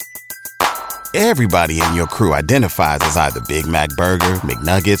Everybody in your crew identifies as either Big Mac Burger,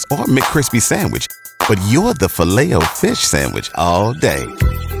 McNuggets, or McCrispy Sandwich. But you're the Filet-O-Fish Sandwich all day.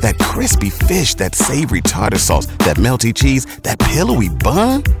 That crispy fish, that savory tartar sauce, that melty cheese, that pillowy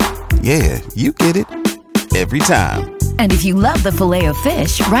bun. Yeah, you get it. Every time. And if you love the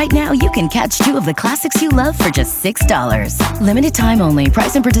Filet-O-Fish, right now you can catch 2 of the classics you love for just $6. Limited time only.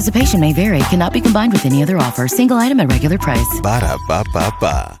 Price and participation may vary. Cannot be combined with any other offer. Single item at regular price.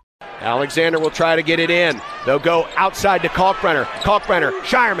 Ba-da-ba-ba-ba. Alexander will try to get it in. They'll go outside to Kalkbrenner.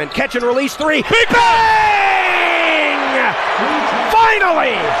 Scheierman, catch and release 3. Big bang!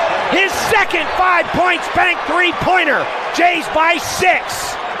 Finally! His second 5 points bank 3-pointer. Jays by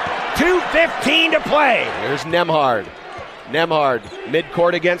 6. 2:15 to play. Here's Nembhard.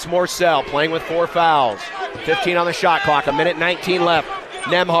 Midcourt against Morcell, playing with 4 fouls. 15 on the shot clock, 1:19 left.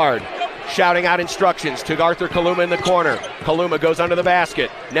 Nembhard shouting out instructions to Arthur Kaluma in the corner. Kaluma goes under the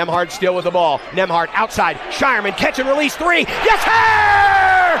basket. Nembhard still with the ball. Nembhard outside. Scheierman, catch and release 3. Yes,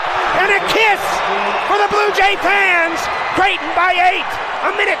 sir! And a kiss for the Blue Jay fans. Creighton by 8.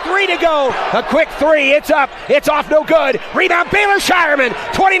 1:03 to go. A quick 3. It's up. It's off. No good. Rebound. Baylor Scheierman.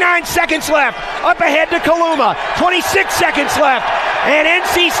 29 seconds left. Up ahead to Kaluma. 26 seconds left. And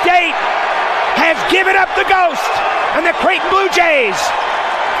NC State has given up the ghost. And the Creighton Blue Jays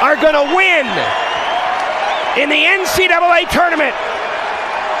are going to win in the NCAA Tournament.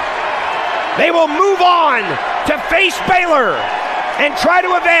 They will move on to face Baylor and try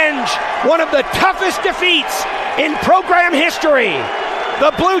to avenge one of the toughest defeats in program history.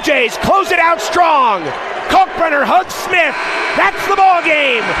 The Blue Jays close it out strong. Kalkbrenner hugs Smith. That's the ball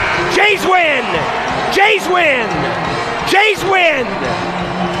game. Jays win. Jays win. Jays win.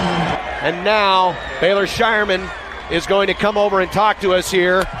 And now Baylor Scheierman is going to come over and talk to us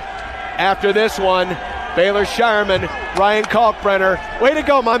here after this one. Baylor Scheierman, Ryan Kalkbrenner. Way to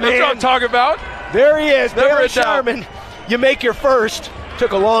go, my man. That's what I'm talking about. There he is, Never Baylor Scheierman. You make your first.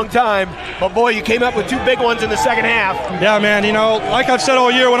 Took a long time, but boy, you came up with 2 big ones in the second half. Yeah, man, like I've said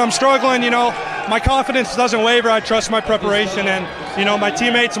all year, when I'm struggling, my confidence doesn't waver. I trust my preparation, and, my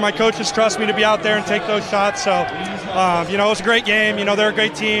teammates and my coaches trust me to be out there and take those shots. So, it was a great game. They're a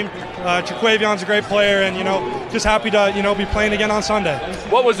great team. Jaquavion's a great player, and, just happy to, be playing again on Sunday.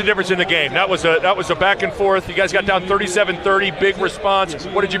 What was the difference in the game? That was a back and forth. You guys got down 37-30, big response.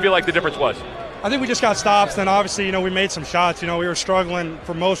 What did you feel like the difference was? I think we just got stops, and obviously, we made some shots. We were struggling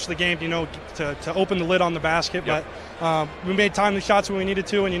for most of the game, to open the lid on the basket. Yep. But we made timely shots when we needed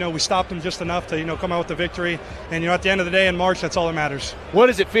to, and, we stopped them just enough to, come out with the victory. And, at the end of the day in March, that's all that matters. What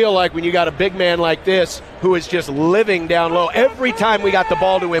does it feel like when you got a big man like this who is just living down low? Every time we got the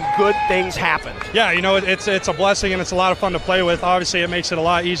ball to him, good things happened. Yeah, it's a blessing, and it's a lot of fun to play with. Obviously, it makes it a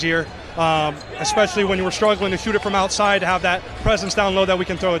lot easier. Especially when you were struggling to shoot it from outside, to have that presence down low that we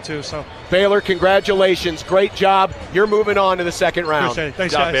can throw it to. So, Baylor, congratulations. Great job. You're moving on to the second round. Appreciate it.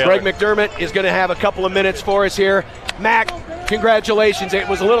 Thanks, guys. Greg McDermott is going to have a couple of minutes for us here. Mac, congratulations. It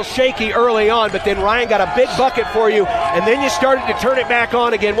was a little shaky early on, but then Ryan got a big bucket for you, and then you started to turn it back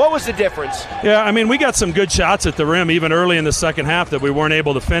on again. What was the difference? Yeah, we got some good shots at the rim even early in the second half that we weren't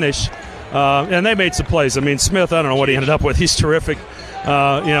able to finish. And they made some plays. Smith, I don't know what he ended up with. He's terrific.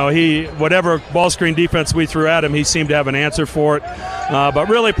 Whatever ball screen defense we threw at him, he seemed to have an answer for it. But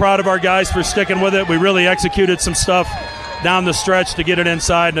really proud of our guys for sticking with it. We really executed some stuff down the stretch to get it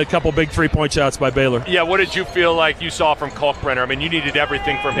inside, and a couple big 3-point shots by Baylor. Yeah, what did you feel like you saw from Kalkbrenner? You needed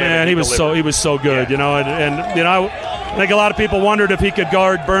everything from him. Man, he was so good, yeah. I think a lot of people wondered if he could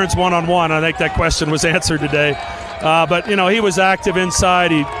guard Burns one-on-one. I think that question was answered today. But he was active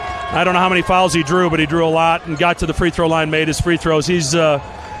inside. I don't know how many fouls he drew, but he drew a lot and got to the free throw line, made his free throws. He's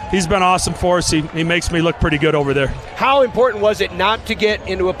been awesome for us. He makes me look pretty good over there. How important was it not to get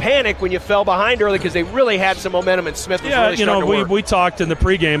into a panic when you fell behind early, because they really had some momentum and Smith was really starting to work? We talked in the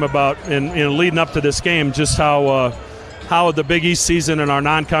pregame about, and leading up to this game, just how the Big East season and our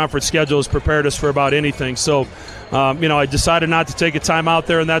non-conference schedule has prepared us for about anything. So, I decided not to take a time out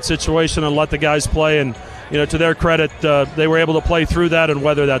there in that situation and let the guys play, and to their credit, they were able to play through that and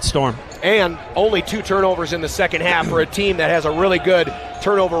weather that storm. And only 2 turnovers in the second half for a team that has a really good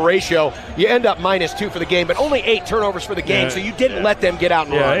turnover ratio. You end up -2 for the game, but only 8 turnovers for the game, so you didn't let them get out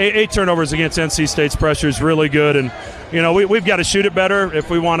and run. 8 turnovers against NC State's pressure is really good, and we've got to shoot it better if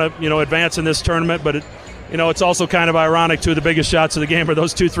we want to advance in this tournament. But it's also kind of ironic. 2 of the biggest shots of the game are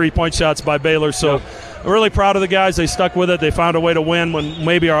those 2 3-point shots by Baylor. So I'm really proud of the guys. They stuck with it. They found a way to win when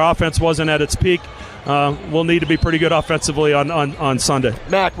maybe our offense wasn't at its peak. We'll need to be pretty good offensively on Sunday.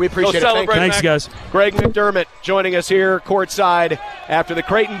 Mac, we appreciate it. Thanks, Mac. guys. Greg McDermott joining us here courtside after the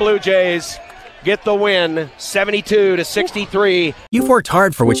Creighton Blue Jays get the win, 72-63. You've worked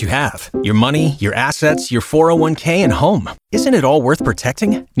hard for what you have. Your money, your assets, your 401k, and home. Isn't it all worth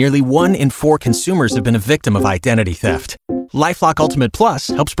protecting? Nearly 1 in 4 consumers have been a victim of identity theft. LifeLock Ultimate Plus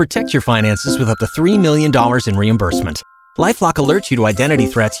helps protect your finances with up to $3 million in reimbursement. LifeLock alerts you to identity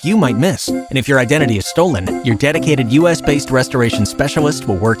threats you might miss. And if your identity is stolen, your dedicated U.S.-based restoration specialist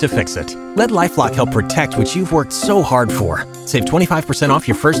will work to fix it. Let LifeLock help protect what you've worked so hard for. Save 25% off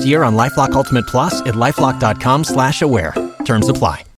your first year on LifeLock Ultimate Plus at LifeLock.com/aware. Terms apply.